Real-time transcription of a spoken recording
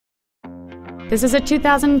This is a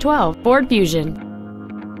 2012 Ford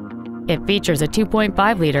Fusion. It features a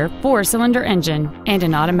 2.5-liter four-cylinder engine and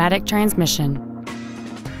an automatic transmission.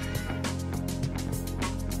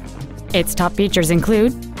 Its top features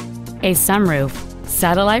include a sunroof,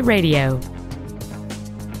 satellite radio,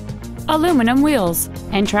 aluminum wheels,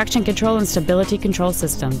 and traction control and stability control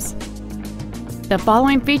systems. The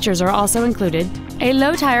following features are also included: a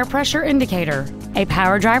low tire pressure indicator, a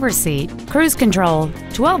power driver's seat, cruise control,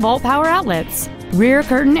 12-volt power outlets, rear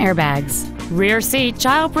curtain airbags, rear seat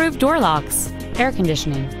child-proof door locks, air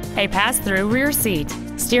conditioning, a pass-through rear seat,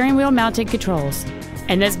 steering wheel mounted controls,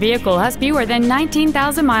 and this vehicle has fewer than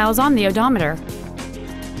 19,000 miles on the odometer.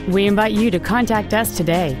 We invite you to contact us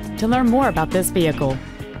today to learn more about this vehicle.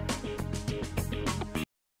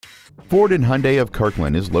 Ford and Hyundai of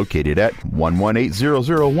Kirkland is located at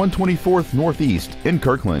 11800 124th Northeast in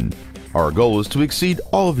Kirkland. Our goal is to exceed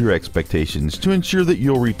all of your expectations to ensure that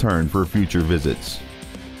you'll return for future visits.